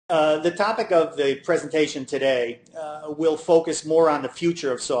The topic of the presentation today will focus more on the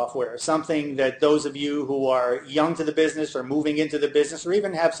future of software, something that those of you who are young to the business or moving into the business or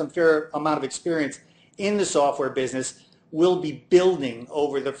even have some fair amount of experience in the software business will be building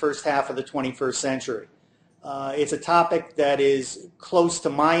over the first half of the 21st century. It's a topic that is close to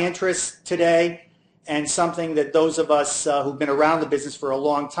my interests today and something that those of us who've been around the business for a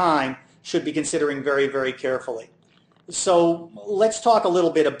long time should be considering very, very carefully. So let's talk a little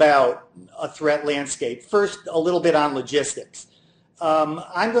bit about a threat landscape. First, a little bit on logistics.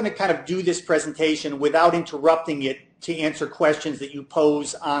 I'm going to kind of do this presentation without interrupting it to answer questions that you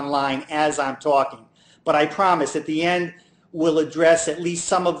pose online as I'm talking. But I promise at the end we'll address at least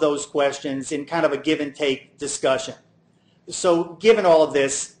some of those questions in kind of a give and take discussion. So given all of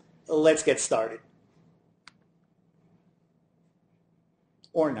this, let's get started.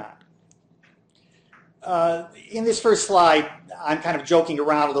 Or not. In this first slide, I'm kind of joking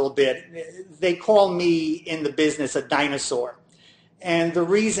around a little bit. They call me in the business a dinosaur. And the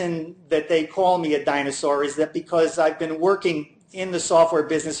reason that they call me a dinosaur is that because I've been working in the software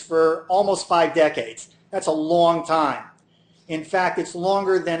business for almost 5 decades. That's a long time. In fact, it's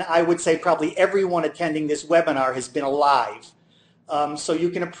longer than I would say probably everyone attending this webinar has been alive. So you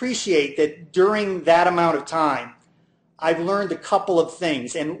can appreciate that during that amount of time, I've learned a couple of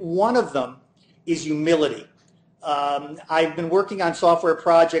things. And one of them is humility. I've been working on software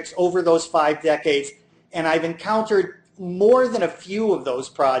projects over those 5 decades, and I've encountered more than a few of those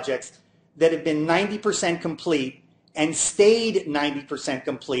projects that have been 90% complete and stayed 90%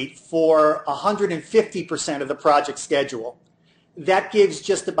 complete for 150% of the project schedule. That gives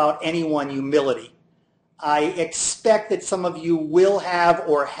just about anyone humility. I expect that some of you will have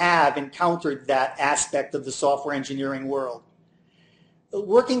or have encountered that aspect of the software engineering world.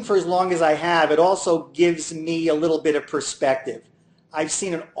 Working for as long as I have, it also gives me a little bit of perspective. I've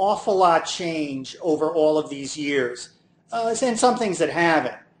seen an awful lot change over all of these years, and some things that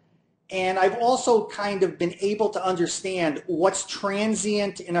haven't. And I've also kind of been able to understand what's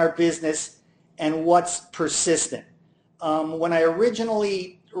transient in our business and what's persistent. When I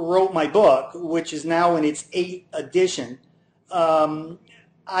originally wrote my book, which is now in its 8th edition,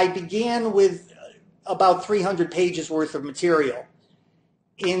 I began with about 300 pages worth of material.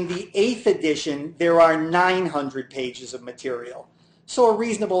 In the 8th edition, there are 900 pages of material. So a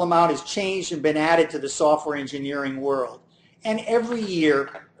reasonable amount has changed and been added to the software engineering world. And every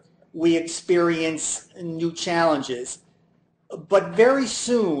year we experience new challenges. But very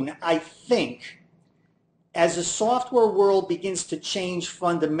soon, I think, as the software world begins to change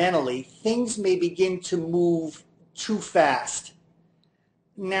fundamentally, things may begin to move too fast.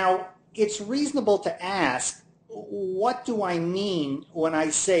 Now, it's reasonable to ask, what do I mean when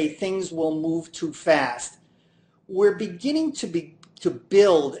I say things will move too fast? We're beginning to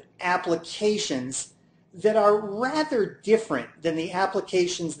build applications that are rather different than the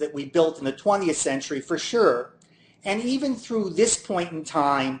applications that we built in the 20th century for sure, and even through this point in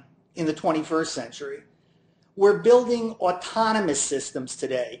time in the 21st century. We're building autonomous systems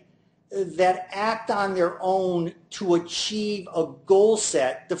today that act on their own to achieve a goal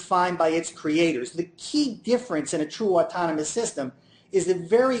set defined by its creators. The key difference in a true autonomous system is that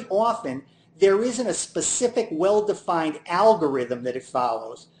very often there isn't a specific well-defined algorithm that it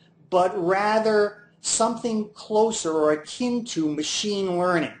follows, but rather something closer or akin to machine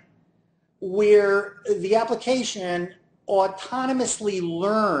learning, where the application autonomously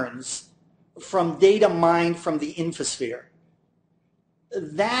learns from data mined from the infosphere.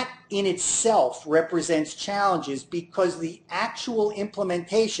 That in itself represents challenges because the actual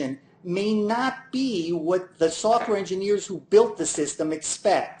implementation may not be what the software engineers who built the system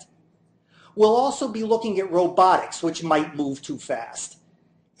expect. We'll also be looking at robotics, which might move too fast.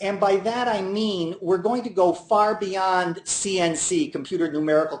 And by that I mean we're going to go far beyond CNC, computer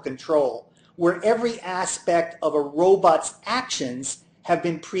numerical control, where every aspect of a robot's actions have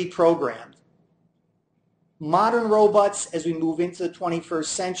been pre-programmed. Modern robots, as we move into the 21st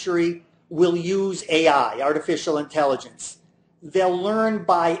century, will use AI, artificial intelligence. They'll learn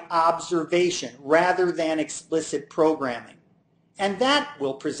by observation rather than explicit programming. And that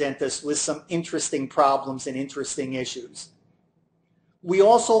will present us with some interesting problems and interesting issues. We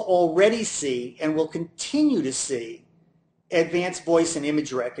also already see, and will continue to see, advanced voice and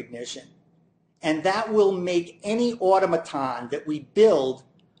image recognition. And that will make any automaton that we build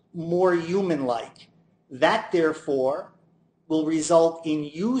more human-like. That, therefore, will result in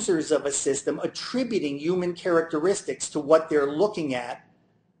users of a system attributing human characteristics to what they're looking at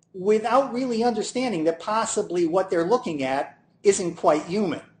without really understanding that possibly what they're looking at isn't quite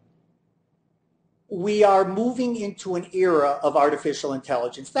human. We are moving into an era of artificial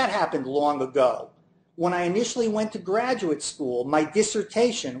intelligence. That happened long ago. When I initially went to graduate school, my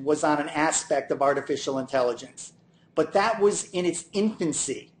dissertation was on an aspect of artificial intelligence, but that was in its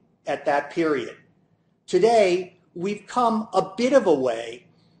infancy at that period. Today, we've come a bit of a way,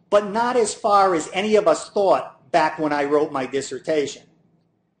 but not as far as any of us thought back when I wrote my dissertation.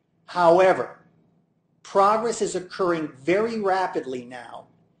 However, progress is occurring very rapidly now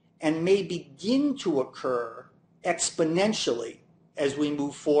and may begin to occur exponentially as we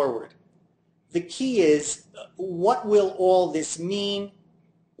move forward. The key is, what will all this mean?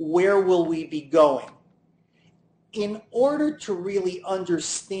 Where will we be going? In order to really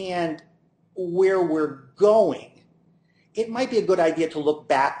understand where we're going, it might be a good idea to look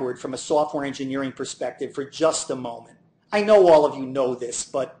backward from a software engineering perspective for just a moment. I know all of you know this,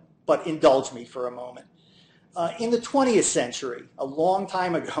 but indulge me for a moment. In the 20th century, a long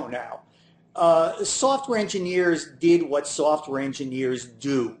time ago now, software engineers did what software engineers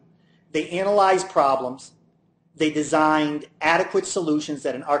do. They analyzed problems, they designed adequate solutions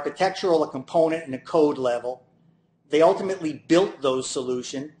at an architectural, a component, and a code level. They ultimately built those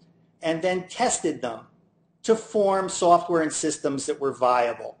solutions and then tested them to form software and systems that were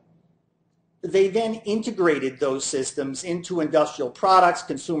viable. They then integrated those systems into industrial products,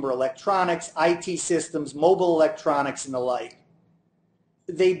 consumer electronics, IT systems, mobile electronics, and the like.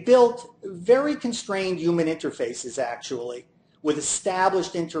 They built very constrained human interfaces, actually, with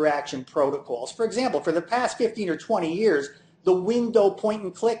established interaction protocols. For example, for the past 15 or 20 years, the window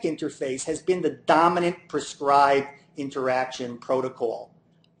point-and-click interface has been the dominant prescribed interaction protocol.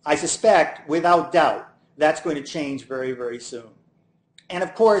 I suspect, without doubt, that's going to change very, very soon. And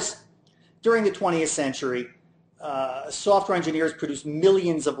of course, during the 20th century, software engineers produced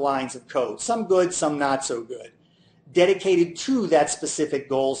millions of lines of code, some good, some not so good, dedicated to that specific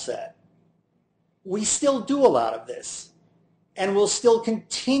goal set. We still do a lot of this, and we'll still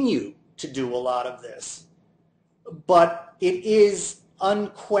continue to do a lot of this. But it is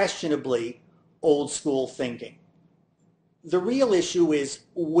unquestionably old school thinking. The real issue is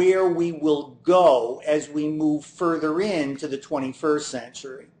where we will go as we move further into the 21st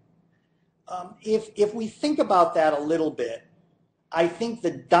century. If we think about that a little bit, I think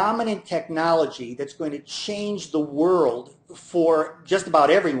the dominant technology that's going to change the world for just about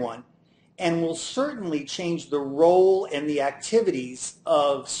everyone and will certainly change the role and the activities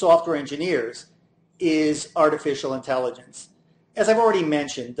of software engineers is artificial intelligence. As I've already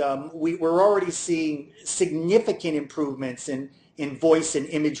mentioned, we're already seeing significant improvements in voice and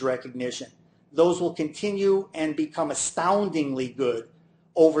image recognition. Those will continue and become astoundingly good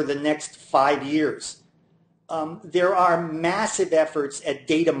over the next 5 years. There are massive efforts at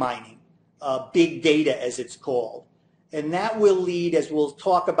data mining, big data as it's called. And that will lead, as we'll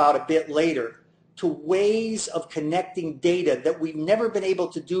talk about a bit later, to ways of connecting data that we've never been able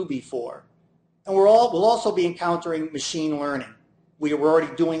to do before. And we'll also be encountering machine learning. We're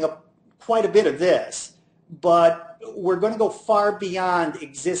already doing quite a bit of this, but we're going to go far beyond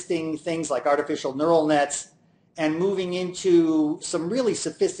existing things like artificial neural nets and moving into some really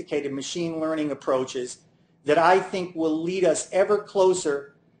sophisticated machine learning approaches that I think will lead us ever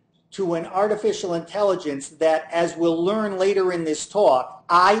closer to an artificial intelligence that, as we'll learn later in this talk,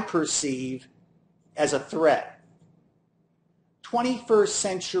 I perceive as a threat. 21st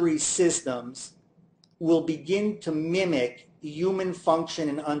century systems will begin to mimic human function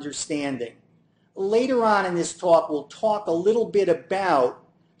and understanding. Later on in this talk, we'll talk a little bit about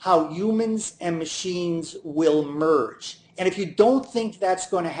how humans and machines will merge. And if you don't think that's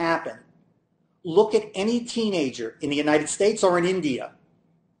going to happen, look at any teenager in the United States or in India.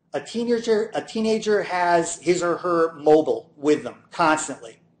 A teenager has his or her mobile with them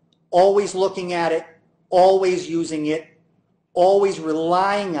constantly, always looking at it, always using it, always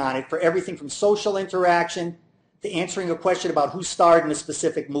relying on it for everything from social interaction to answering a question about who starred in a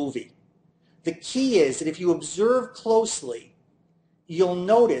specific movie. The key is that if you observe closely, you'll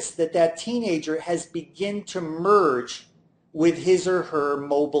notice that that teenager has begun to merge with his or her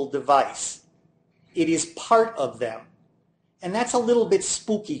mobile device. It is part of them. And that's a little bit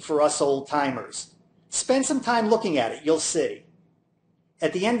spooky for us old-timers. Spend some time looking at it, you'll see.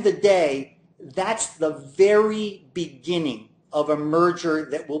 At the end of the day, that's the very beginning of a merger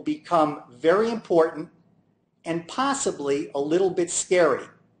that will become very important and possibly a little bit scary.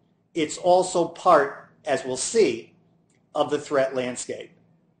 It's also part, as we'll see, of the threat landscape.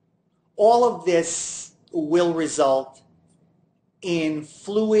 All of this will result in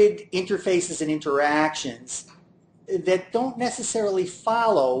fluid interfaces and interactions that don't necessarily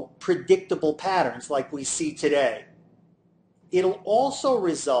follow predictable patterns like we see today. it'll also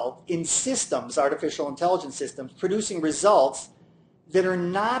result in systems, artificial intelligence systems, producing results that are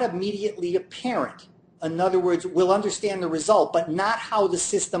not immediately apparent. In other words, we'll understand the result, but not how the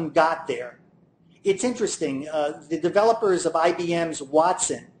system got there. It's interesting. The developers of IBM's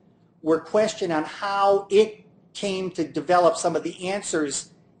Watson were questioned on how it came to develop some of the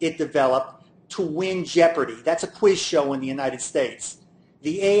answers it developed to win Jeopardy. That's a quiz show in the United States.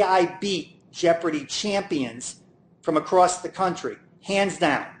 The AI beat Jeopardy champions from across the country, hands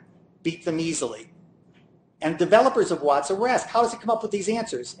down, beat them easily. And developers of Watson were asked, how does it come up with these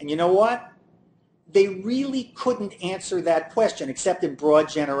answers? And you know what? They really couldn't answer that question except in broad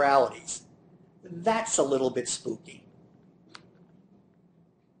generalities. That's a little bit spooky.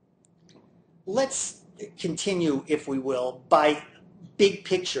 Let's continue, if we will, by big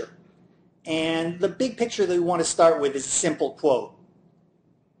picture. And the big picture that we want to start with is a simple quote.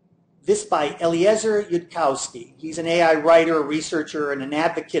 This by Eliezer Yudkowsky. He's an AI writer, a researcher, and an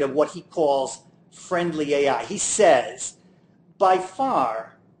advocate of what he calls friendly AI. He says, by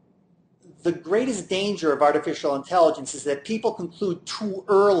far, the greatest danger of artificial intelligence is that people conclude too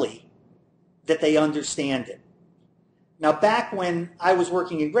early that they understand it. Now, back when I was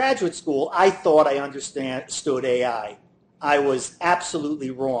working in graduate school, I thought I understood AI. I was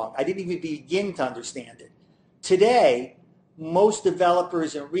absolutely wrong. I didn't even begin to understand it. Today, most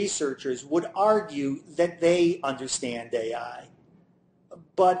developers and researchers would argue that they understand AI,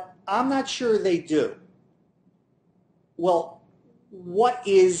 but I'm not sure they do. Well, what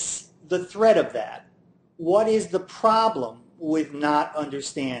is the threat of that? What is the problem with not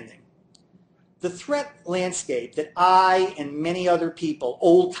understanding? The threat landscape that I and many other people,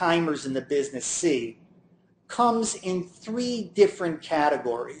 old-timers in the business, see comes in three different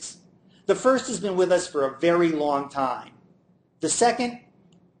categories. The first has been with us for a very long time. The second,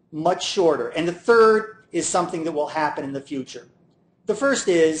 much shorter. And the third is something that will happen in the future. The first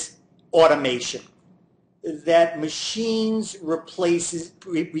is automation, that machines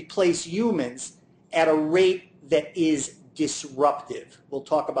replace humans at a rate that is disruptive. We'll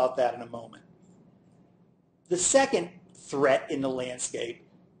talk about that in a moment. The second threat in the landscape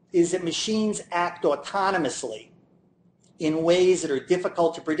is that machines act autonomously in ways that are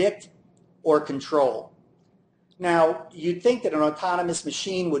difficult to predict or control. Now, you'd think that an autonomous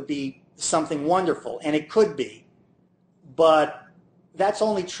machine would be something wonderful, and it could be, but that's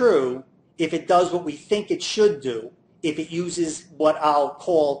only true if it does what we think it should do, if it uses what I'll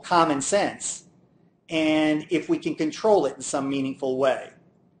call common sense, and if we can control it in some meaningful way.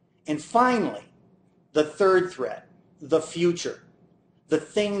 And finally, the third threat, the future, the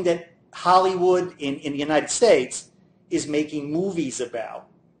thing that Hollywood in the United States is making movies about,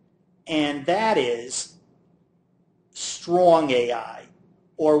 and that is strong AI,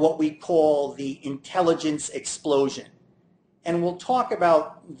 or what we call the intelligence explosion. And we'll talk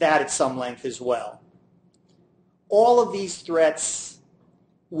about that at some length as well. All of these threats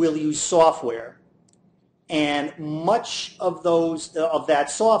will use software, and much of that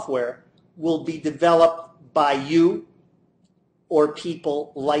software will be developed by you or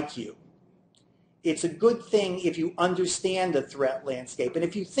people like you. It's a good thing if you understand the threat landscape. And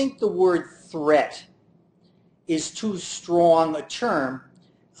if you think the word threat is too strong a term,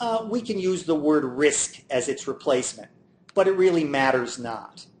 we can use the word risk as its replacement. But it really matters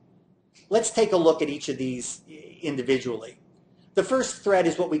not. Let's take a look at each of these individually. The first threat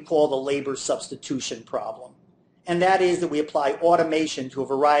is what we call the labor substitution problem. And that is that we apply automation to a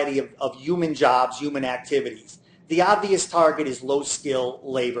variety of human jobs, human activities. The obvious target is low-skill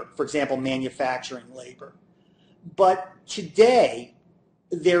labor, for example, manufacturing labor. But today,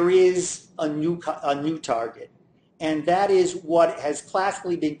 there is a new target, and that is what has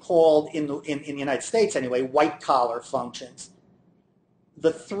classically been called, in the United States anyway, white-collar functions.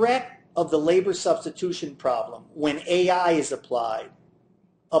 The threat of the labor substitution problem, when AI is applied,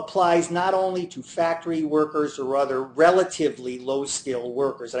 applies not only to factory workers or other relatively low-skill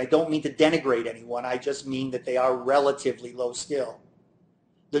workers. And I don't mean to denigrate anyone. I just mean that they are relatively low-skill.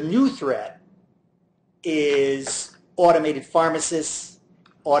 The new threat is automated pharmacists,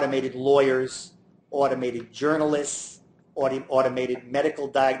 automated lawyers, automated journalists, automated medical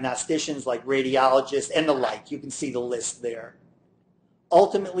diagnosticians like radiologists, and the like. You can see the list there.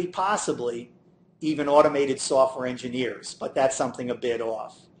 Ultimately, possibly, even automated software engineers, but that's something a bit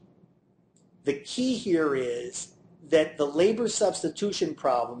off. The key here is that the labor substitution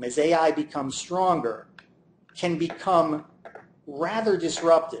problem, as AI becomes stronger, can become rather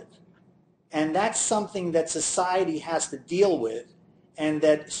disruptive. And that's something that society has to deal with, and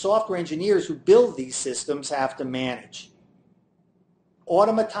that software engineers who build these systems have to manage.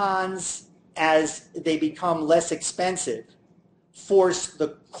 Automatons, as they become less expensive, force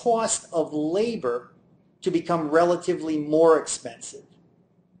the cost of labor to become relatively more expensive.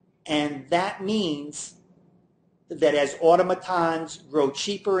 And that means that as automatons grow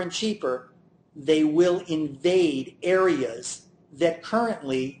cheaper and cheaper, they will invade areas that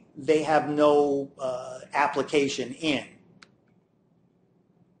currently they have no application in.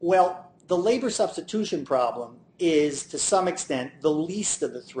 Well, the labor substitution problem is, to some extent, the least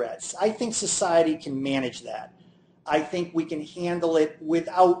of the threats. I think society can manage that. I think we can handle it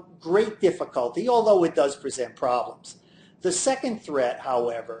without great difficulty, although it does present problems. The second threat,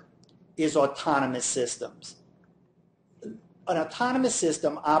 however, is autonomous systems. An autonomous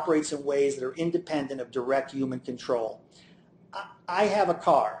system operates in ways that are independent of direct human control. I have a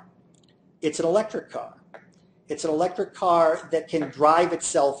car. It's an electric car. It's an electric car that can drive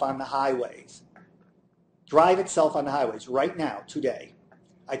itself on the highways. Drive itself on the highways right now, today.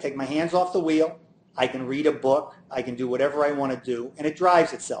 I take my hands off the wheel. I can read a book. I can do whatever I want to do, and it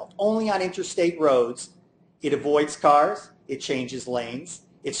drives itself. Only on interstate roads. It avoids cars. It changes lanes.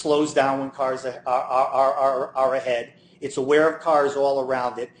 It slows down when cars are ahead. It's aware of cars all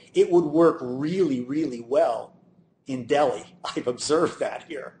around it. It would work really, really well in Delhi. I've observed that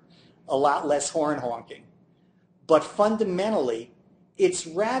here. A lot less horn honking. But fundamentally, it's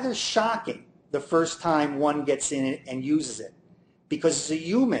rather shocking the first time one gets in it and uses it. Because as a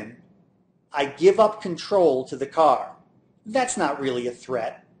human, I give up control to the car. That's not really a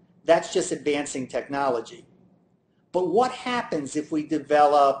threat. That's just advancing technology. But what happens if we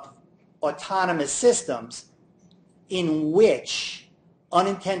develop autonomous systems in which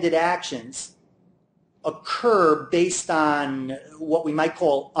unintended actions occur based on what we might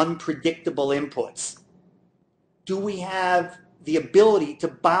call unpredictable inputs? Do we have the ability to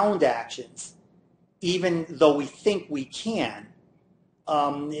bound actions, even though we think we can?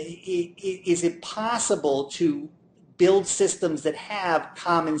 Is it possible to build systems that have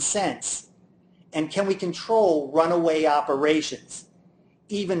common sense? And can we control runaway operations?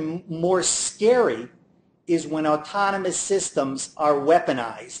 Even more scary is when autonomous systems are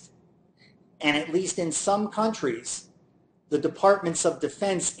weaponized. And at least in some countries, the departments of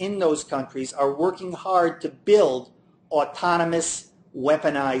defense in those countries are working hard to build autonomous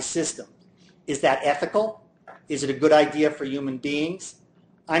weaponized systems. Is that ethical? Is it a good idea for human beings?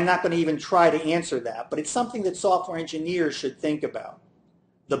 I'm not going to even try to answer that, but it's something that software engineers should think about.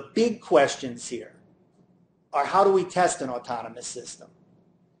 The big questions here are, how do we test an autonomous system?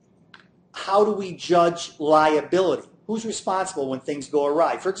 How do we judge liability? Who's responsible when things go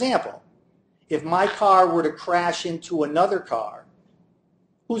awry? For example, if my car were to crash into another car,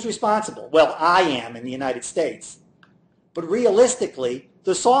 who's responsible? Well, I am in the United States. But realistically,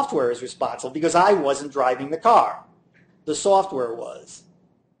 the software is responsible because I wasn't driving the car. The software was.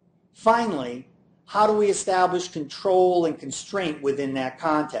 Finally, how do we establish control and constraint within that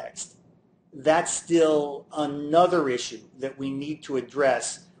context? That's still another issue that we need to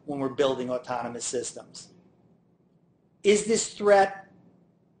address when we're building autonomous systems. Is this threat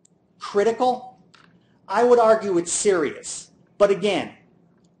critical? I would argue it's serious. But again,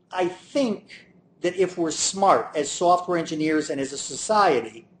 I think that if we're smart as software engineers and as a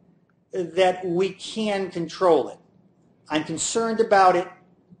society, that we can control it. I'm concerned about it,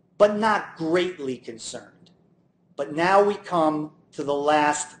 but not greatly concerned. But now we come to the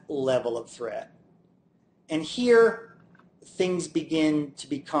last level of threat. And here, things begin to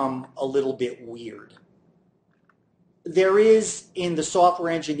become a little bit weird. There is, in the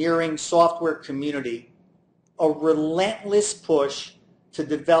software engineering, software community, a relentless push to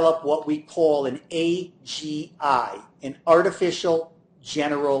develop what we call an AGI, an artificial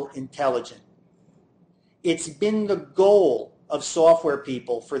general intelligence. It's been the goal of software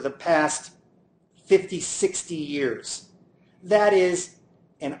people for the past 50, 60 years. That is,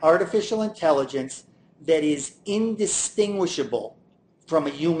 an artificial intelligence that is indistinguishable from a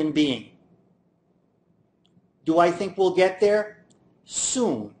human being. Do I think we'll get there?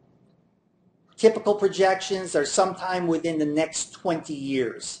 Soon. Typical projections are sometime within the next 20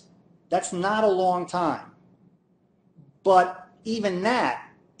 years. That's not a long time. But even that,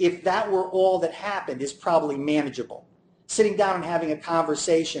 if that were all that happened, is probably manageable. Sitting down and having a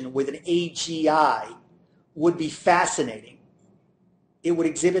conversation with an AGI would be fascinating. It would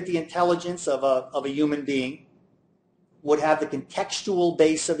exhibit the intelligence of a human being, would have the contextual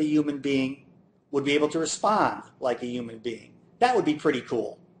base of a human being, would be able to respond like a human being. That would be pretty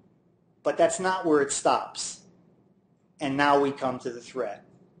cool. But that's not where it stops. And now we come to the threat.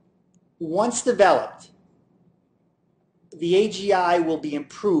 Once developed, the AGI will be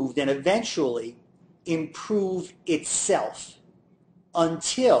improved and eventually improve itself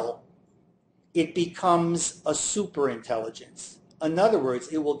until it becomes a superintelligence, In other words,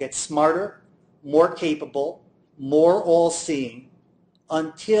 it will get smarter, more capable, more all-seeing,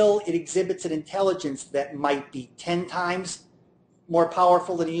 until it exhibits an intelligence that might be 10 times more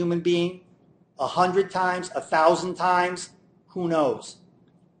powerful than a human being, 100 times, 1,000 times, who knows?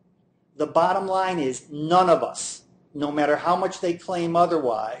 The bottom line is none of us, no matter how much they claim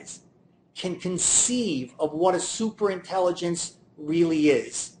otherwise, can conceive of what a superintelligence really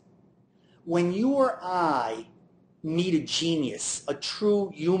is. When you or I meet a genius, a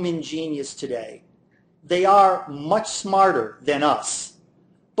true human genius today, they are much smarter than us,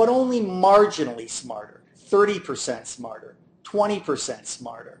 but only marginally smarter, 30% smarter, 20%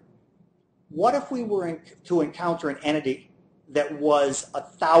 smarter. What if we were to encounter an entity that was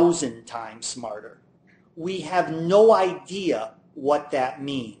 1,000 times smarter? We have no idea what that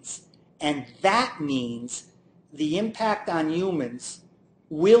means. And that means the impact on humans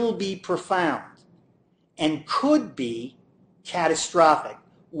will be profound and could be catastrophic,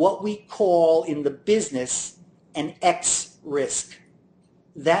 what we call in the business an X risk.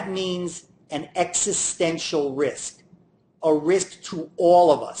 That means an existential risk, a risk to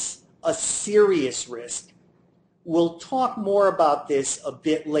all of us, a serious risk. We'll talk more about this a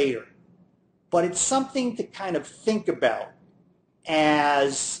bit later, but it's something to kind of think about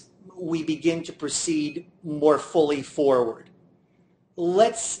as we begin to proceed more fully forward.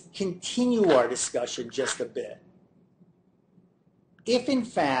 Let's continue our discussion just a bit. If in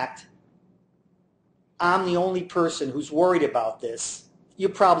fact I'm the only person who's worried about this, you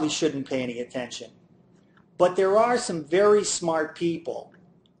probably shouldn't pay any attention. But there are some very smart people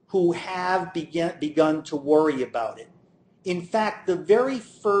who have begun to worry about it. In fact, the very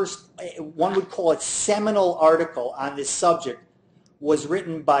first, one would call it seminal article on this subject was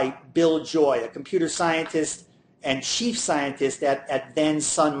written by Bill Joy, a computer scientist and chief scientist at then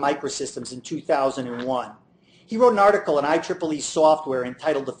Sun Microsystems in 2001. He wrote an article in IEEE Software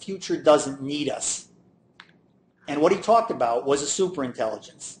entitled "The Future Doesn't Need Us." And what he talked about was a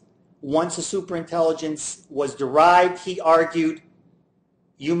superintelligence. Once a superintelligence was derived, he argued,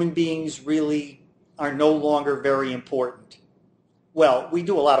 human beings really are no longer very important. Well, we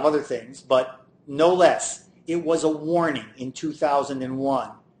do a lot of other things, but no less. It was a warning in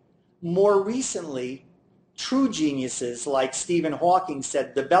 2001. More recently, true geniuses like Stephen Hawking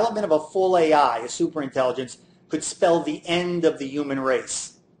said development of a full AI, a superintelligence, could spell the end of the human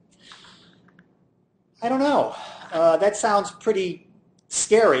race. I don't know. That sounds pretty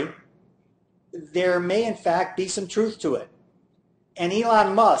scary. There may in fact be some truth to it. And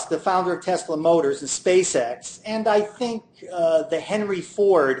Elon Musk, the founder of Tesla Motors and SpaceX, and I think the Henry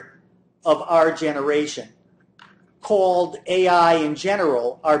Ford of our generation, called AI in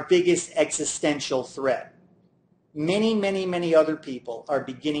general our biggest existential threat. Many, many, many other people are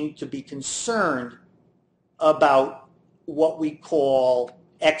beginning to be concerned about what we call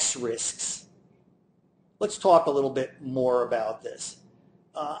X risks. Let's talk a little bit more about this.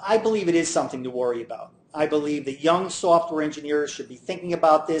 I believe it is something to worry about. I believe that young software engineers should be thinking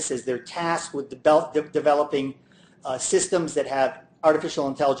about this as they're tasked with developing systems that have artificial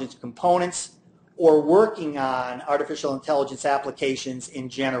intelligence components or working on artificial intelligence applications in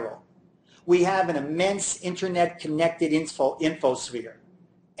general. We have an immense internet-connected infosphere,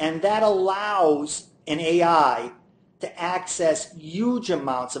 and that allows an AI to access huge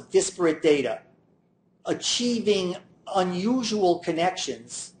amounts of disparate data, achieving unusual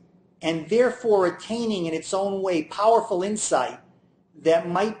connections, and therefore attaining in its own way powerful insight that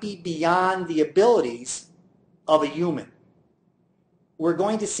might be beyond the abilities of a human. We're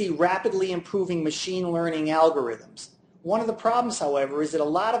going to see rapidly improving machine learning algorithms. One of the problems, however, is that a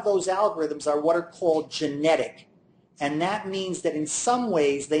lot of those algorithms are what are called genetic, and that means that in some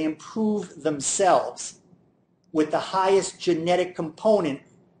ways they improve themselves, with the highest genetic component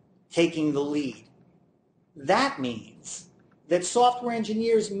taking the lead. That means that software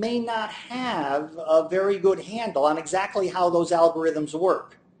engineers may not have a very good handle on exactly how those algorithms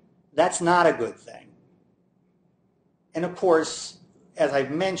work. That's not a good thing. And of course, as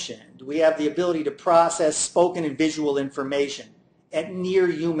I've mentioned, we have the ability to process spoken and visual information at near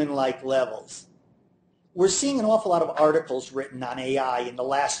human-like levels. We're seeing an awful lot of articles written on AI in the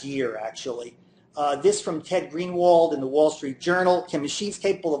last year, actually. This from Ted Greenwald in the Wall Street Journal: can machines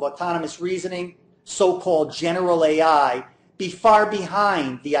capable of autonomous reasoning, so-called general AI, be far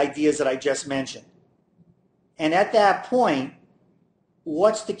behind the ideas that I just mentioned? And at that point,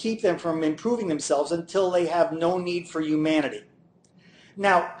 what's to keep them from improving themselves until they have no need for humanity?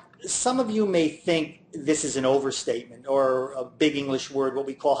 Now, some of you may think this is an overstatement or a big English word, what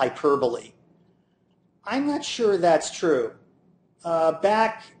we call hyperbole. I'm not sure that's true.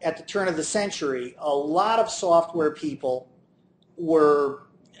 Back at the turn of the century, a lot of software people were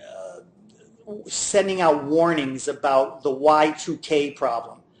sending out warnings about the Y2K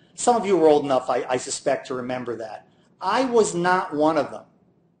problem. Some of you are old enough, I suspect, to remember that. I was not one of them.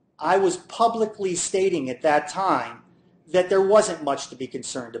 I was publicly stating at that time that there wasn't much to be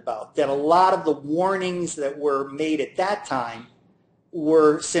concerned about, that a lot of the warnings that were made at that time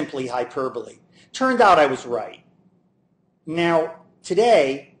were simply hyperbole. Turned out I was right. Now,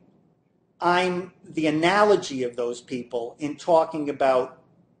 today, I'm the analogy of those people in talking about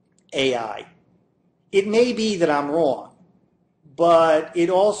AI. It may be that I'm wrong, but it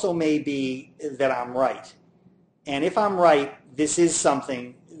also may be that I'm right. And if I'm right, this is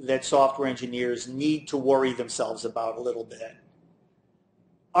something that software engineers need to worry themselves about a little bit.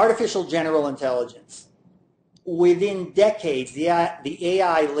 Artificial general intelligence. Within decades, the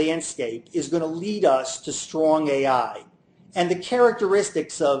AI landscape is going to lead us to strong AI. And the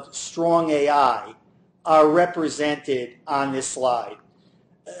characteristics of strong AI are represented on this slide.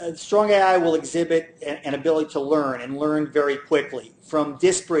 Strong AI will exhibit an ability to learn and learn very quickly from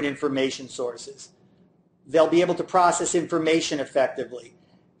disparate information sources. They'll be able to process information effectively,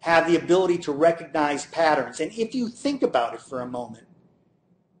 have the ability to recognize patterns. And if you think about it for a moment,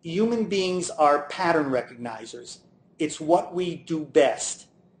 human beings are pattern recognizers. It's what we do best.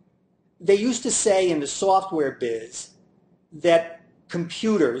 They used to say in the software biz that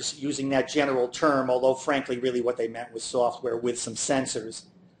computers, using that general term, although frankly really what they meant was software with some sensors,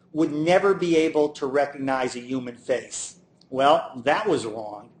 would never be able to recognize a human face. Well, that was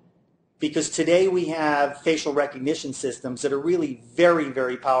wrong, because today we have facial recognition systems that are really very,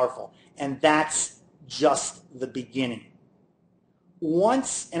 very powerful, and that's just the beginning.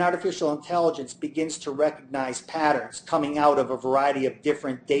 Once an artificial intelligence begins to recognize patterns coming out of a variety of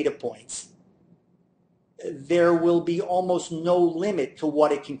different data points, there will be almost no limit to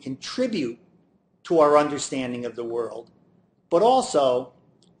what it can contribute to our understanding of the world, but also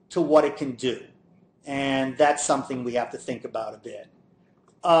to what it can do. And that's something we have to think about a bit.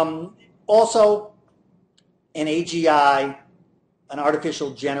 Also, an AGI, an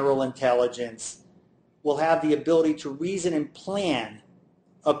artificial general intelligence, will have the ability to reason and plan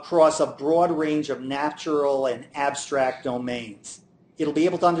across a broad range of natural and abstract domains. It'll be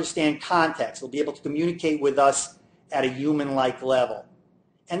able to understand context. It'll be able to communicate with us at a human-like level.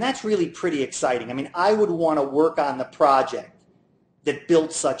 And that's really pretty exciting. I mean, I would want to work on the project that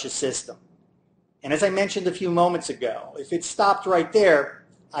built such a system. And as I mentioned a few moments ago, if it stopped right there,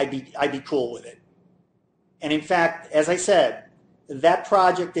 I'd be cool with it. And in fact, as I said, that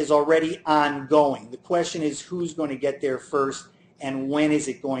project is already ongoing. The question is who's going to get there first and when is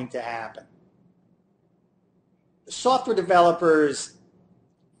it going to happen? Software developers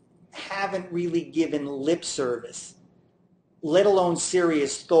haven't really given lip service, let alone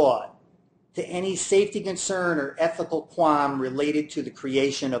serious thought, to any safety concern or ethical qualm related to the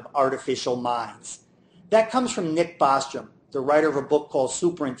creation of artificial minds. That comes from Nick Bostrom, the writer of a book called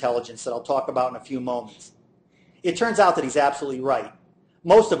Superintelligence that I'll talk about in a few moments. It turns out that he's absolutely right.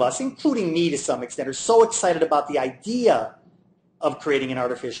 Most of us, including me to some extent, are so excited about the idea of creating an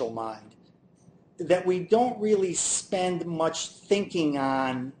artificial mind that we don't really spend much thinking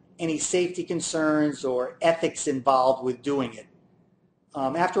on any safety concerns or ethics involved with doing it.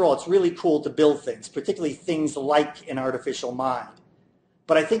 After all, it's really cool to build things, particularly things like an artificial mind.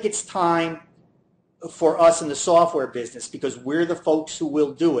 But I think it's time for us in the software business, because we're the folks who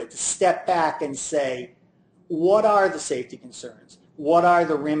will do it, to step back and say, what are the safety concerns? What are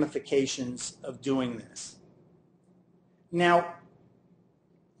the ramifications of doing this? Now,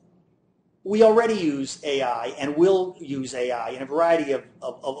 we already use AI and will use AI in a variety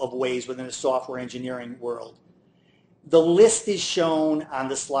of ways within the software engineering world. The list is shown on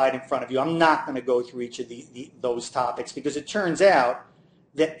the slide in front of you. I'm not going to go through each of those topics because it turns out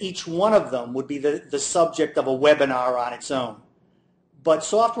that each one of them would be the subject of a webinar on its own. But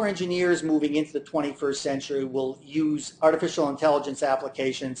software engineers moving into the 21st century will use artificial intelligence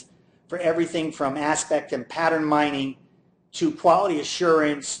applications for everything from aspect and pattern mining to quality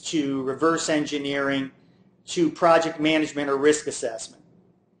assurance to reverse engineering to project management or risk assessment.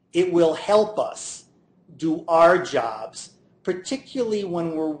 It will help us do our jobs, particularly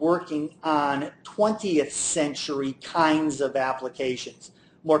when we're working on 20th century kinds of applications,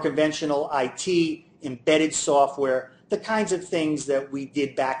 more conventional IT, embedded software, the kinds of things that we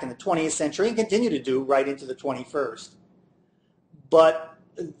did back in the 20th century and continue to do right into the 21st. But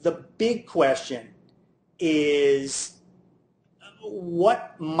the big question is,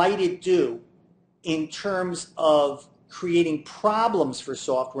 what might it do in terms of creating problems for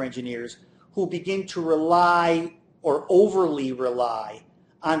software engineers who begin to rely or overly rely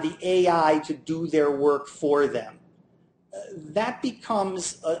on the AI to do their work for them? that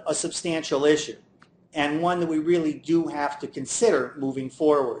becomes a substantial issue, and one that we really do have to consider moving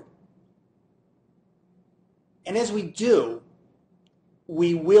forward. And as we do,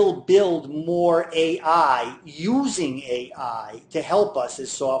 we will build more AI, using AI to help us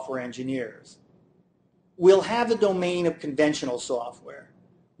as software engineers. We'll have the domain of conventional software.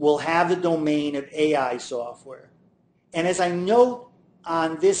 We'll have the domain of AI software. And as I note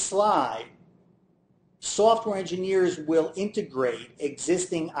on this slide, software engineers will integrate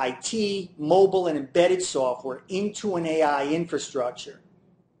existing IT, mobile, and embedded software into an AI infrastructure.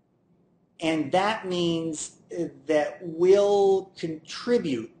 And that means that we'll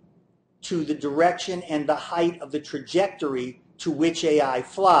contribute to the direction and the height of the trajectory to which AI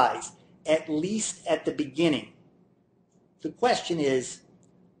flies, at least at the beginning. The question is,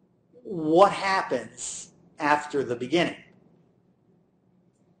 what happens after the beginning?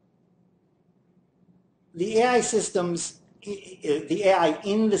 The AI systems, the AI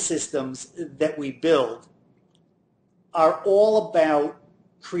in the systems that we build are all about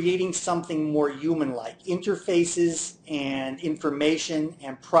creating something more human-like, interfaces and information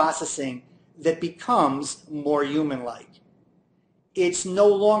and processing that becomes more human-like. It's no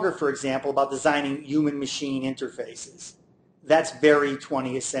longer, for example, about designing human-machine interfaces. That's very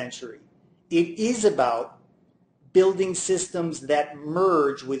 20th century. It is about building systems that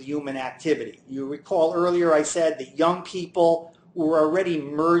merge with human activity. You recall earlier I said that young people were already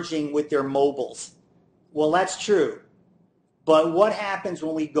merging with their mobiles. Well, that's true. But what happens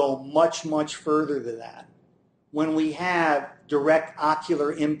when we go much, much further than that? When we have direct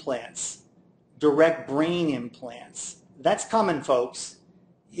ocular implants, direct brain implants. That's coming, folks.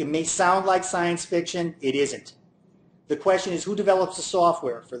 It may sound like science fiction. It isn't. The question is, who develops the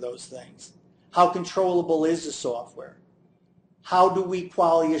software for those things? How controllable is the software? How do we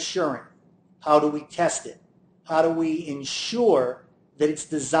quality assure it? How do we test it? How do we ensure that its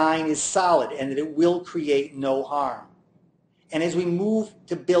design is solid and that it will create no harm? And as we move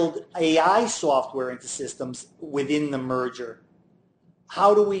to build AI software into systems within the merger,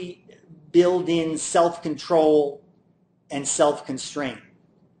 how do we build in self-control and self-constraint?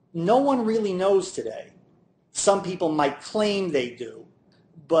 No one really knows today. Some people might claim they do,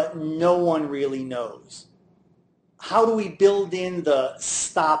 but no one really knows. How do we build in the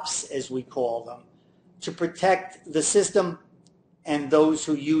stops, as we call them, to protect the system and those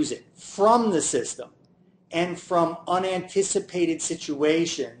who use it from the system and from unanticipated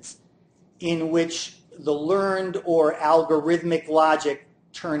situations in which the learned or algorithmic logic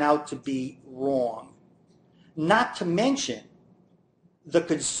turn out to be wrong? Not to mention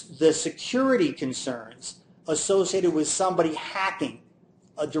the security concerns associated with somebody hacking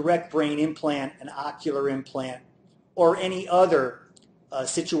a direct brain implant, an ocular implant, or any other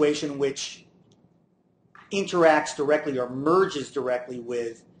situation which interacts directly or merges directly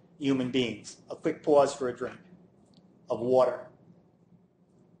with human beings. A quick pause for a drink of water.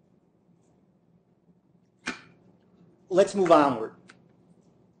 Let's move onward.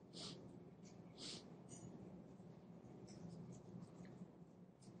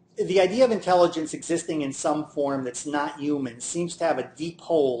 The idea of intelligence existing in some form that's not human seems to have a deep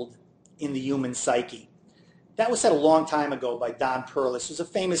hold in the human psyche. That was said a long time ago by Don Perlis, who's a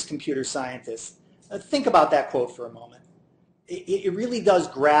famous computer scientist. Think about that quote for a moment. It really does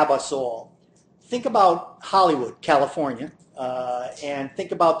grab us all. Think about Hollywood, California, and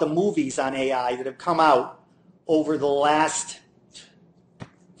think about the movies on AI that have come out over the last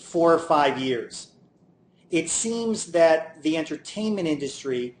 4 or 5 years. It seems that the entertainment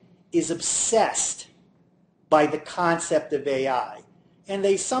industry is obsessed by the concept of AI. And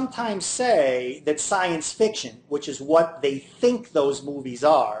they sometimes say that science fiction, which is what they think those movies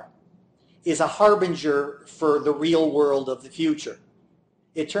are, is a harbinger for the real world of the future.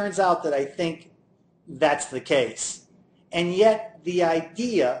 It turns out that I think that's the case. And yet the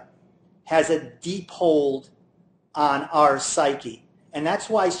idea has a deep hold on our psyche. And that's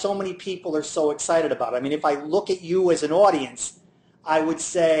why so many people are so excited about it. I mean, if I look at you as an audience, I would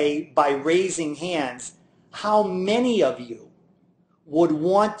say, by raising hands, how many of you would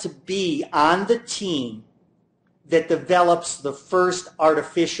want to be on the team that develops the first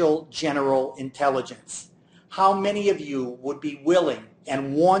artificial general intelligence? How many of you would be willing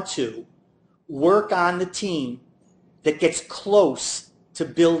and want to work on the team that gets close to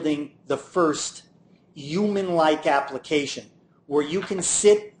building the first human-like application where you can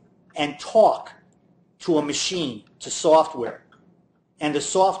sit and talk to a machine, to software, and the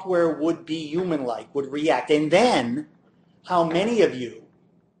software would be human-like, would react? And then, how many of you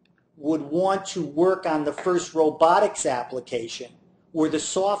would want to work on the first robotics application where the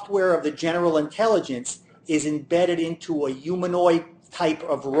software of the general intelligence is embedded into a humanoid type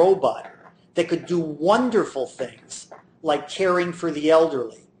of robot that could do wonderful things like caring for the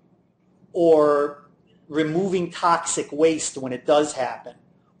elderly or removing toxic waste when it does happen,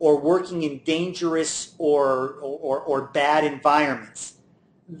 or working in dangerous or bad environments,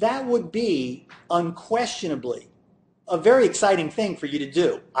 that would be unquestionably a very exciting thing for you to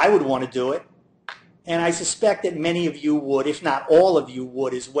do. I would want to do it, and I suspect that many of you would, if not all of you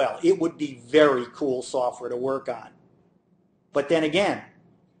would as well. It would be very cool software to work on. But then again,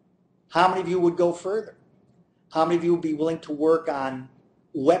 how many of you would go further? How many of you would be willing to work on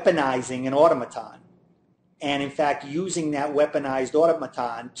weaponizing an automaton? And in fact, using that weaponized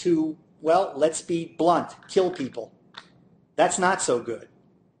automaton to, well, let's be blunt, kill people. That's not so good.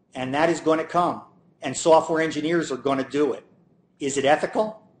 And that is going to come. And software engineers are going to do it. Is it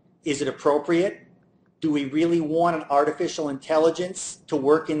ethical? Is it appropriate? Do we really want an artificial intelligence to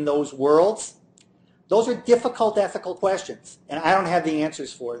work in those worlds? Those are difficult ethical questions, and I don't have the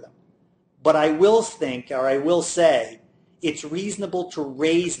answers for them. But I will think, or I will say, it's reasonable to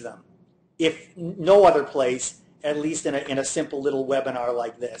raise them, if no other place, at least in a simple little webinar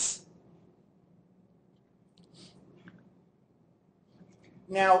like this.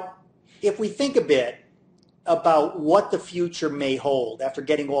 Now, if we think a bit about what the future may hold, after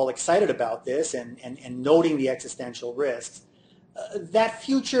getting all excited about this and noting the existential risks, that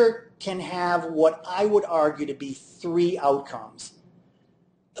future can have what I would argue to be three outcomes.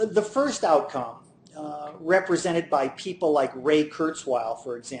 The first outcome, represented by people like Ray Kurzweil,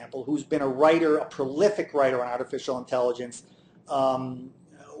 for example, who's been a writer, a prolific writer on artificial intelligence,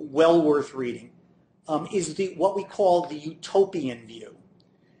 well worth reading, is what we call the utopian view.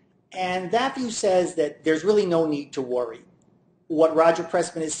 And that view says that there's really no need to worry. What Roger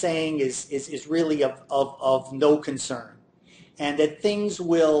Pressman is saying is really of no concern, and that things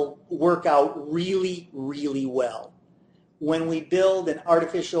will work out really, really well. When we build an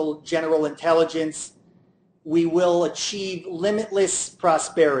artificial general intelligence, we will achieve limitless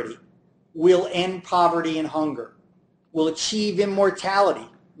prosperity. We'll end poverty and hunger. We'll achieve immortality,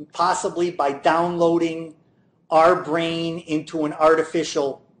 possibly by downloading our brain into an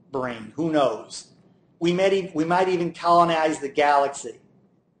artificial brain. Who knows? We might even colonize the galaxy.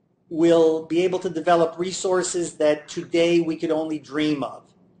 We'll be able to develop resources that today we could only dream of.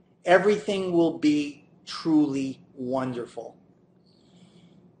 Everything will be truly wonderful.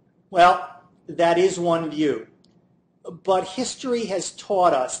 Well, that is one view. But history has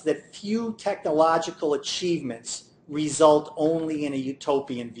taught us that few technological achievements result only in a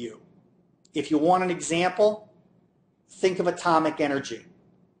utopian view. If you want an example, think of atomic energy.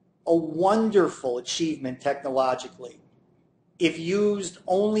 A wonderful achievement technologically. If used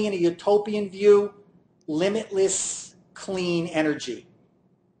only in a utopian view, limitless clean energy.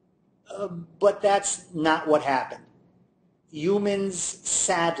 But that's not what happened. Humans,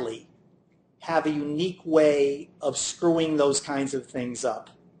 sadly, have a unique way of screwing those kinds of things up.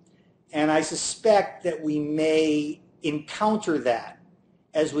 And I suspect that we may encounter that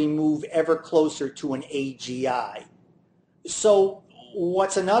as we move ever closer to an AGI. So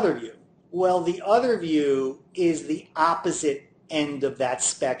what's another view? Well, the other view is the opposite end of that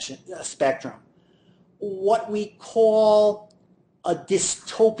spectrum. What we call a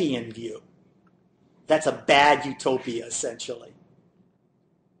dystopian view. That's a bad utopia, essentially.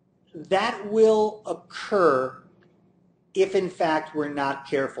 That will occur if, in fact, we're not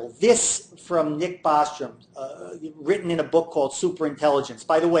careful. This from Nick Bostrom, written in a book called Superintelligence.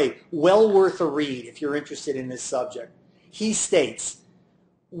 By the way, well worth a read if you're interested in this subject. He states,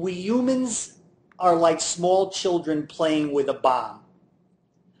 we humans are like small children playing with a bomb.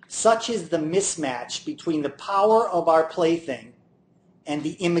 Such is the mismatch between the power of our plaything and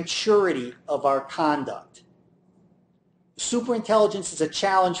the immaturity of our conduct. Superintelligence is a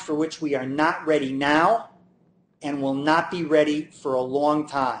challenge for which we are not ready now and will not be ready for a long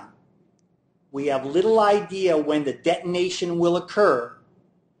time. We have little idea when the detonation will occur,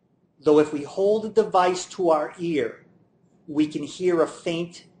 though if we hold a device to our ear, we can hear a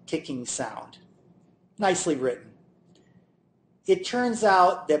faint ticking sound. Nicely written. It turns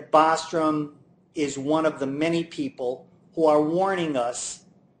out that Bostrom is one of the many people who are warning us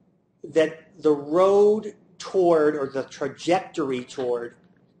that the road toward, or the trajectory toward,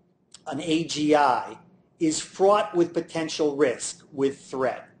 an AGI is fraught with potential risk, with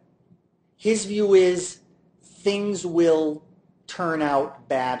threat. His view is things will turn out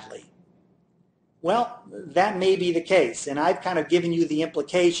badly. Well, that may be the case, and I've kind of given you the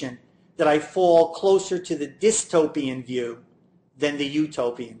implication that I fall closer to the dystopian view than the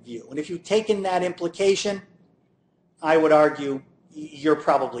utopian view. And if you've taken that implication, I would argue you're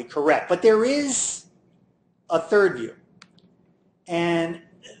probably correct. But there is a third view. And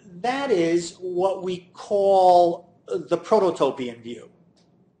that is what we call the prototopian view.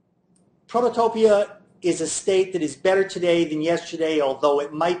 Prototopia is a state that is better today than yesterday, although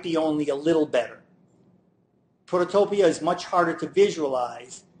it might be only a little better. Prototopia is much harder to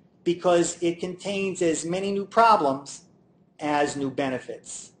visualize because it contains as many new problems as new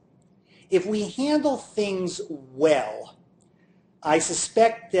benefits. If we handle things well, I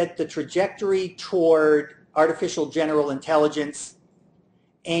suspect that the trajectory toward artificial general intelligence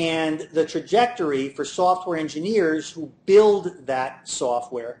and the trajectory for software engineers who build that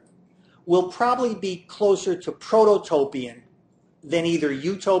software will probably be closer to prototopian than either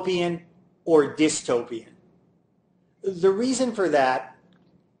utopian or dystopian. The reason for that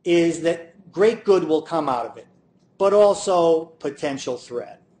is that great good will come out of it, but also potential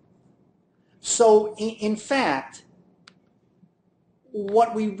threat. So in fact,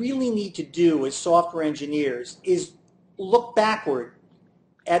 what we really need to do as software engineers is look backward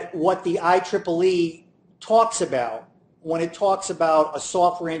at what the IEEE talks about when it talks about a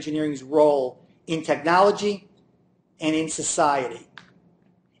software engineering's role in technology and in society.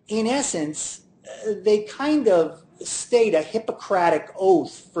 In essence, they kind of state a Hippocratic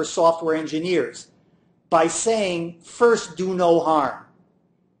oath for software engineers by saying, first, do no harm.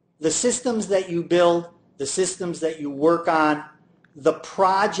 The systems that you build, the systems that you work on, the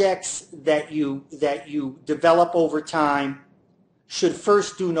projects that you develop over time should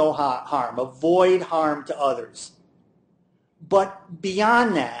first do no harm, avoid harm to others. But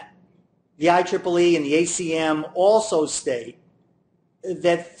beyond that, the IEEE and the ACM also state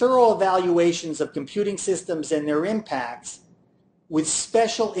that thorough evaluations of computing systems and their impacts, with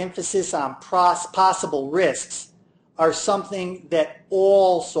special emphasis on possible risks, are something that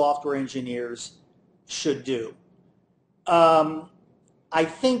all software engineers should do. I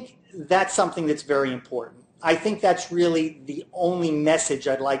think that's something that's very important. I think that's really the only message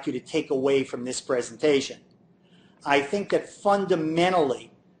I'd like you to take away from this presentation. I think that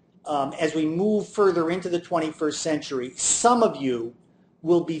fundamentally, as we move further into the 21st century, some of you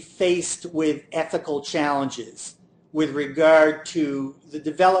will be faced with ethical challenges with regard to the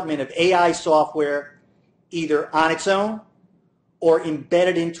development of AI software, either on its own or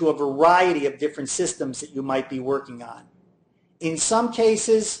embedded into a variety of different systems that you might be working on. In some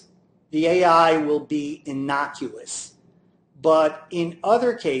cases, the AI will be innocuous, but in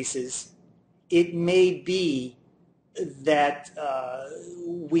other cases, it may be that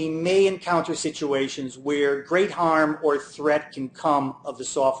we may encounter situations where great harm or threat can come of the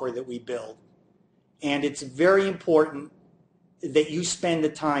software that we build. And it's very important that you spend the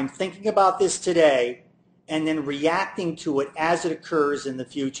time thinking about this today and then reacting to it as it occurs in the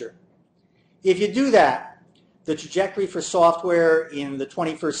future. If you do that, the trajectory for software in the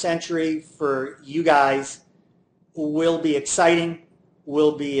 21st century for you guys will be exciting,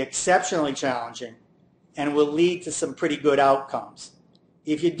 will be exceptionally challenging, and will lead to some pretty good outcomes.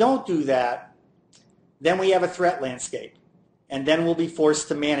 If you don't do that, then we have a threat landscape, and then we'll be forced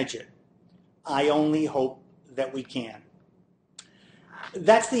to manage it. I only hope that we can.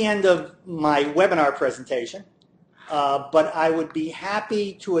 That's the end of my webinar presentation, but I would be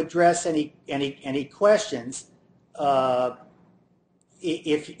happy to address any questions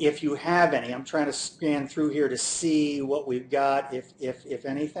if you have any. I'm trying to scan through here to see what we've got, if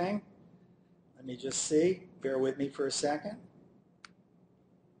anything. Let me just see. Bear with me for a second.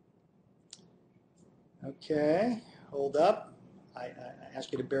 Okay, hold up. I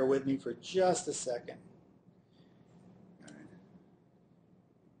ask you to bear with me for just a second. All right.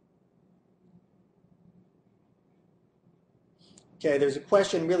 Okay, there's a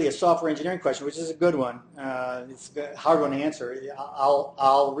question, really a software engineering question, which is a good one. It's a hard one to answer.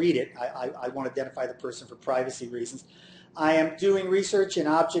 I'll read it. I won't identify the person for privacy reasons. I am doing research in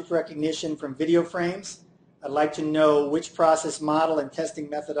object recognition from video frames. I'd like to know which process model and testing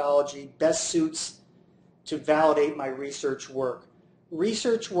methodology best suits to validate my research work.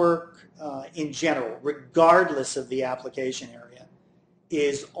 Research work in general, regardless of the application area,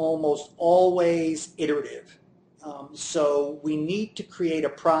 is almost always iterative. So we need to create a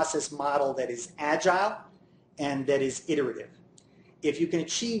process model that is agile and that is iterative. If you can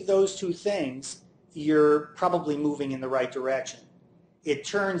achieve those two things, you're probably moving in the right direction. It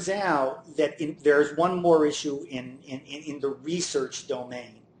turns out that there's one more issue in the research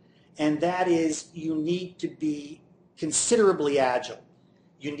domain, and that is you need to be considerably agile.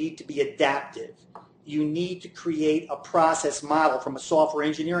 You need to be adaptive. You need to create a process model from a software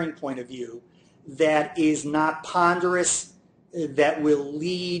engineering point of view that is not ponderous, that will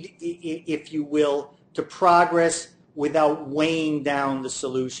lead, if you will, to progress without weighing down the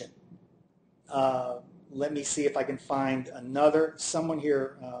solution. let me see if I can find another, someone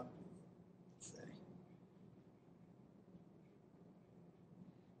here.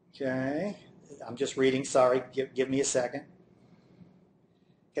 Okay, I'm just reading, sorry, give me a second.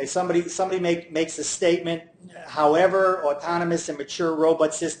 Okay, somebody makes a statement, however autonomous and mature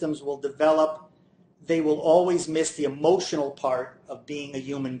robot systems will develop, they will always miss the emotional part of being a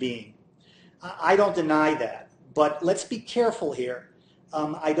human being. I don't deny that, but let's be careful here.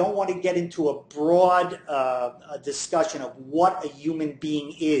 I don't want to get into a broad discussion of what a human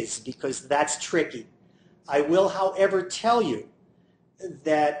being is, because that's tricky. I will, however, tell you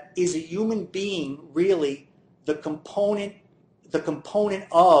that is a human being really the component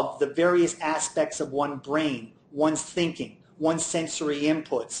of the various aspects of one's brain, one's thinking, one's sensory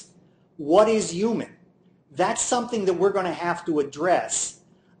inputs. What is human? That's something that we're going to have to address.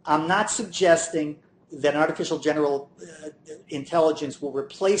 I'm not suggesting that artificial general intelligence will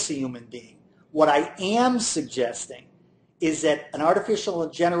replace a human being. What I am suggesting is that an artificial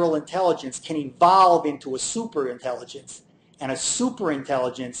general intelligence can evolve into a super intelligence, and a super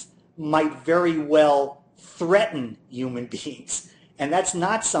intelligence might very well threaten human beings. And that's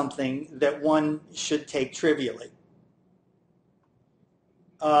not something that one should take trivially.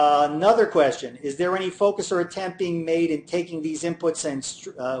 Another question, is there any focus or attempt being made in taking these inputs and,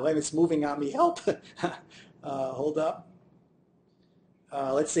 wait, it's moving on me, help. Hold up.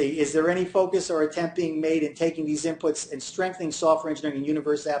 Let's see, is there any focus or attempt being made in taking these inputs and strengthening software engineering and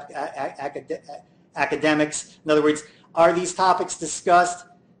university academics? In other words, are these topics discussed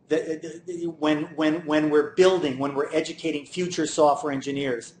when we're building, when we're educating future software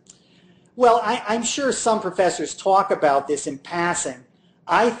engineers? Well, I'm sure some professors talk about this in passing.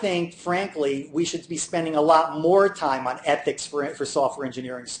 I think, frankly, we should be spending a lot more time on ethics for software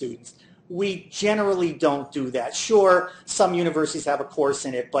engineering students. We generally don't do that. Sure, some universities have a course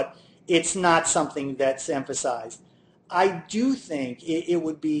in it, but it's not something that's emphasized. I do think it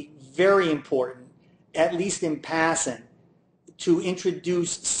would be very important, at least in passing, to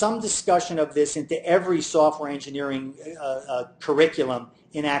introduce some discussion of this into every software engineering curriculum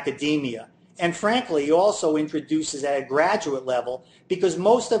in academia. And frankly, also introduces at a graduate level, because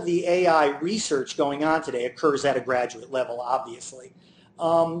most of the AI research going on today occurs at a graduate level, obviously.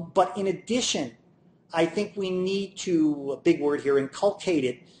 But in addition, I think we need to, a big word here, inculcate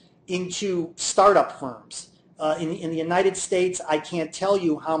it into startup firms. In the United States, I can't tell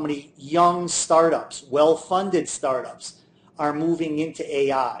you how many young startups, well-funded startups, are moving into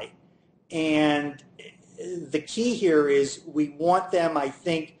AI. And the key here is we want them, I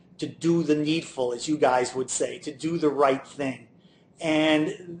think, to do the needful, as you guys would say, to do the right thing.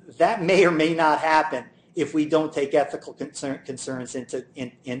 And that may or may not happen if we don't take ethical concerns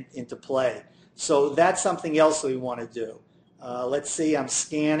into play. So that's something else we want to do. Let's see, I'm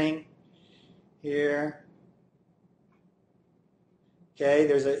scanning here. Okay,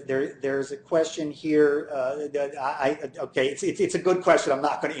 there's a question here. Okay, it's a good question. I'm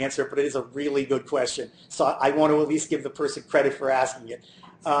not going to answer it, but it is a really good question. So I want to at least give the person credit for asking it.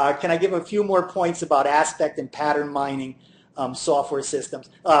 Can I give a few more points about aspect and pattern mining software systems?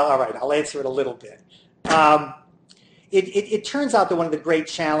 All right, I'll answer it a little bit. It turns out that one of the great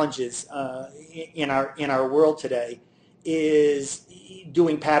challenges in our world today is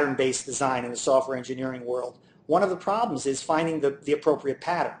doing pattern-based design in the software engineering world. One of the problems is finding the appropriate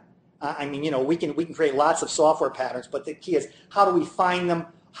pattern. I mean, you know, we can create lots of software patterns, but the key is how do we find them?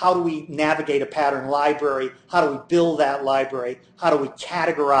 How do we navigate a pattern library? How do we build that library? How do we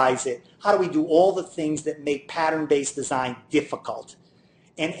categorize it? How do we do all the things that make pattern-based design difficult?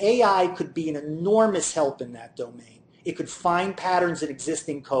 And AI could be an enormous help in that domain. It could find patterns in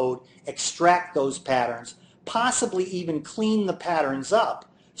existing code, extract those patterns, possibly even clean the patterns up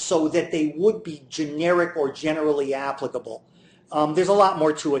so that they would be generic or generally applicable. There's a lot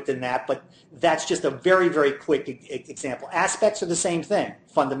more to it than that, but that's just a very, very quick example. Aspects are the same thing,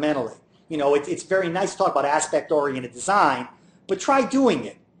 fundamentally. You know, it's very nice to talk about aspect-oriented design, but try doing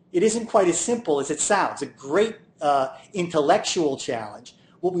it. It isn't quite as simple as it sounds. A great intellectual challenge.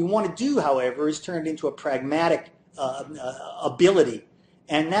 What we want to do, however, is turn it into a pragmatic ability,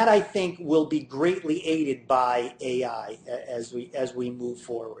 and that, I think, will be greatly aided by AI as we move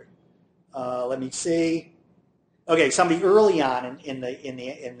forward. Let me see. Okay, somebody early on in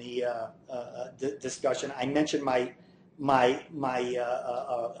the discussion, I mentioned my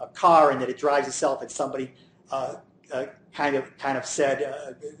car and that it drives itself, and somebody kind of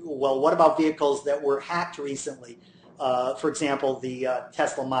said, well, what about vehicles that were hacked recently? For example, the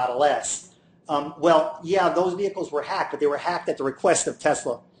Tesla Model S. Well, yeah, those vehicles were hacked, but they were hacked at the request of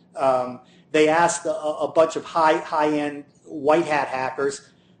Tesla. They asked a bunch of high-end white hat hackers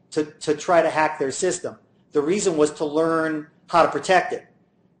to try to hack their system. The reason was to learn how to protect it.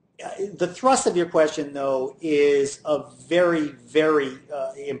 The thrust of your question, though, is a very, very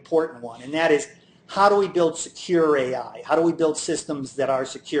important one, and that is, how do we build secure AI? How do we build systems that are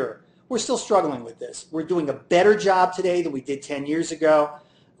secure? We're still struggling with this. We're doing a better job today than we did 10 years ago,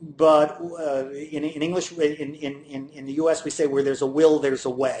 but in English, in the U.S., we say where there's a will, there's a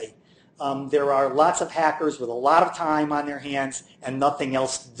way. There are lots of hackers with a lot of time on their hands and nothing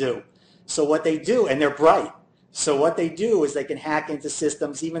else to do. So what they do, and they're bright, so what they do is they can hack into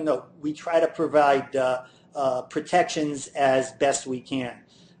systems, even though we try to provide protections as best we can.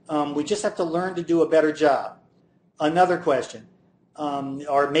 We just have to learn to do a better job. Another question,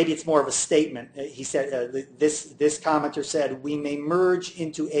 or maybe it's more of a statement. He said, this commenter said, we may merge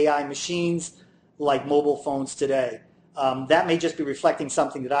into AI machines like mobile phones today. That may just be reflecting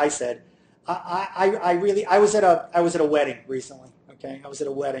something that I said. I was at a wedding recently. Okay, I was at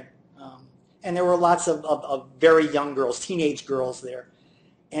a wedding, and there were lots of very young girls, teenage girls there,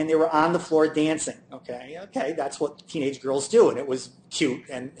 and they were on the floor dancing. Okay, that's what teenage girls do, and it was cute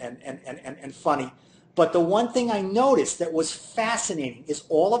and funny. But the one thing I noticed that was fascinating is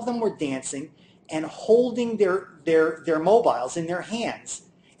all of them were dancing and holding their mobiles in their hands.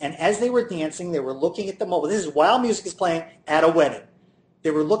 And as they were dancing, they were looking at the mobile. This is while music is playing at a wedding.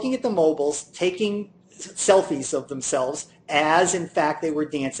 They were looking at the mobiles, taking selfies of themselves as, in fact, they were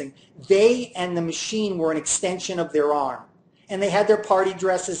dancing. They and the machine were an extension of their arm. And they had their party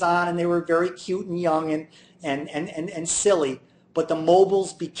dresses on, and they were very cute and young and silly. But the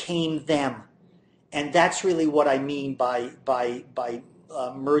mobiles became them. And that's really what I mean by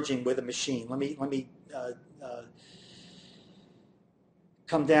merging with a machine. Let me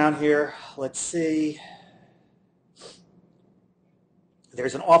come down here. Let's see.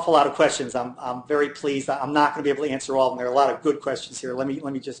 There's an awful lot of questions. I'm very pleased. I'm not going to be able to answer all of them. There are a lot of good questions here. Let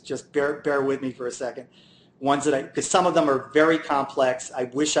me just bear with me for a second. Ones that because some of them are very complex. I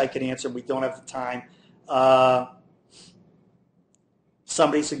wish I could answer them. We don't have the time.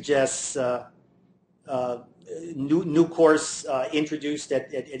 Somebody suggests new course introduced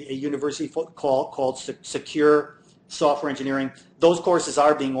at a university called Secure Software Engineering. Those courses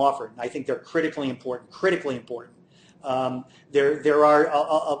are being offered. I think they're critically important. There are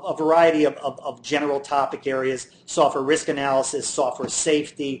a variety of general topic areas: software risk analysis, software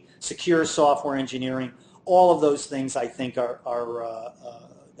safety, secure software engineering. All of those things I think are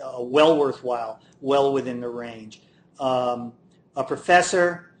well worthwhile, well within the range. A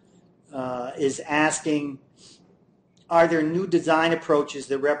professor is asking, are there new design approaches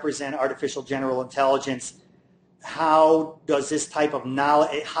that represent artificial general intelligence? How does this type of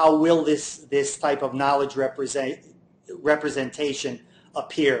knowledge, how will this type of knowledge representation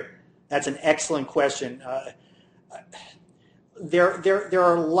appear? That's an excellent question. There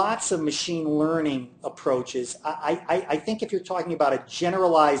are lots of machine learning approaches. I think if you're talking about a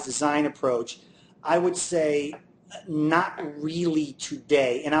generalized design approach, I would say not really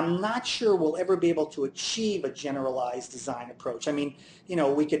today, and I'm not sure we'll ever be able to achieve a generalized design approach. I mean, you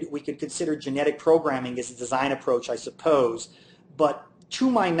know, we could consider genetic programming as a design approach, I suppose, but to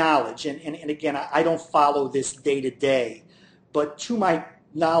my knowledge, and again, I don't follow this day to day, but to my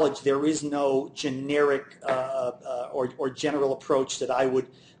knowledge, there is no generic or general approach that I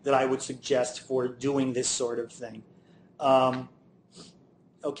would suggest for doing this sort of thing.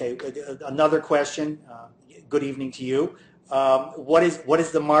 Okay, another question. Good evening to you. What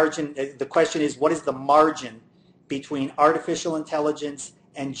is the margin? The question is, what is the margin between artificial intelligence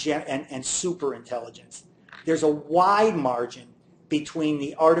and super intelligence? There's a wide margin between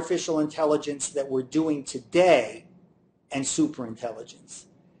the artificial intelligence that we're doing today and super intelligence.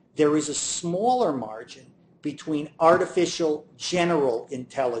 There is a smaller margin between artificial general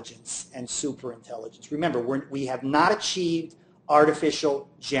intelligence and super intelligence. Remember, we have not achieved artificial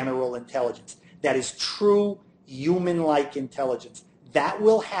general intelligence. That is true human-like intelligence. That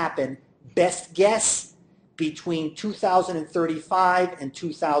will happen, best guess, between 2035 and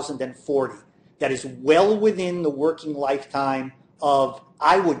 2040. That is well within the working lifetime of,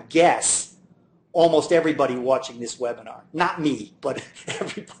 I would guess, almost everybody watching this webinar. Not me, but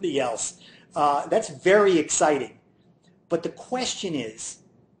everybody else. That's very exciting. But the question is,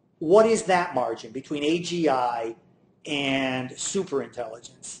 what is that margin between AGI and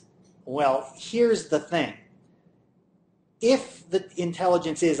superintelligence? Well, here's the thing. If the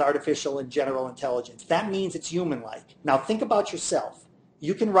intelligence is artificial and general intelligence, that means it's human-like. Now think about yourself.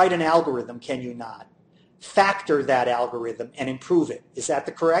 You can write an algorithm, can you not? Factor that algorithm and improve it. Is that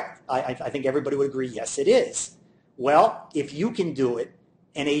the correct? I think everybody would agree, yes, it is. Well, if you can do it,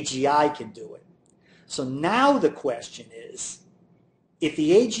 an AGI can do it. So now the question is, if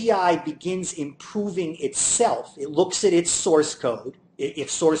the AGI begins improving itself, it looks at its source code,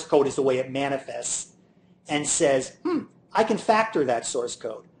 if source code is the way it manifests, and says, I can factor that source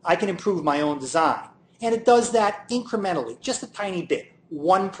code. I can improve my own design. And it does that incrementally, just a tiny bit,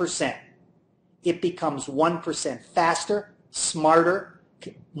 1%. It becomes 1% faster, smarter,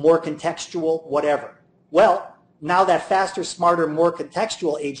 more contextual, whatever. Well, now that faster, smarter, more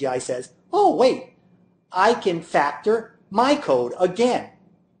contextual AGI says, oh, wait, I can factor my code again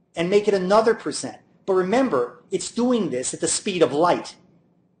and make it another %. But remember, it's doing this at the speed of light.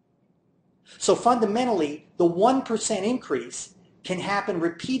 So fundamentally, the 1% increase can happen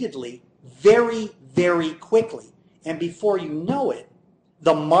repeatedly very, very quickly. And before you know it,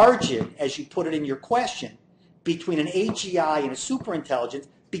 the margin, as you put it in your question, between an AGI and a superintelligence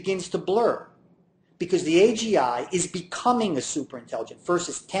begins to blur. Because the AGI is becoming a superintelligent. First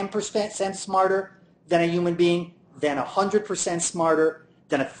it's 10% smarter than a human being, then 100% smarter,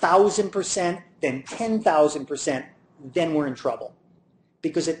 then 1,000%, then 10,000%, then we're in trouble.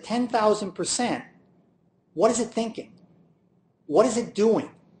 Because at 10,000%, what is it thinking? What is it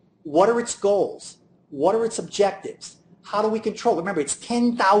doing? What are its goals? What are its objectives? How do we control it? Remember, it's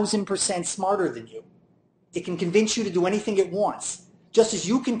 10,000% smarter than you. It can convince you to do anything it wants, just as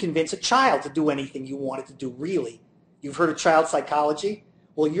you can convince a child to do anything you want it to do, really. You've heard of child psychology?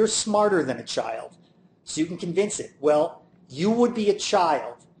 Well, you're smarter than a child, so you can convince it. Well, you would be a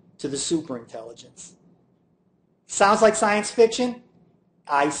child to the superintelligence. Sounds like science fiction?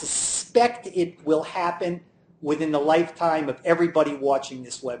 I suspect it will happen within the lifetime of everybody watching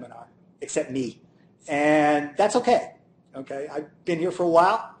this webinar, except me. And that's okay. Okay, I've been here for a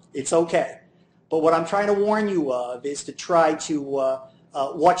while. It's okay. But what I'm trying to warn you of is to try to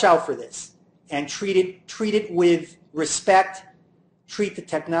watch out for this and treat it with respect, treat the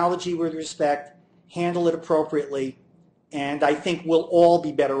technology with respect, handle it appropriately, and I think we'll all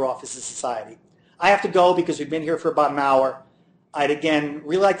be better off as a society. I have to go because we've been here for about an hour. I'd again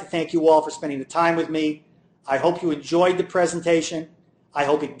really like to thank you all for spending the time with me. I hope you enjoyed the presentation. I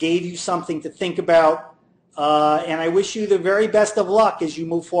hope it gave you something to think about. And I wish you the very best of luck as you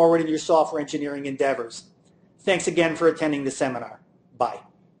move forward in your software engineering endeavors. Thanks again for attending the seminar. Bye.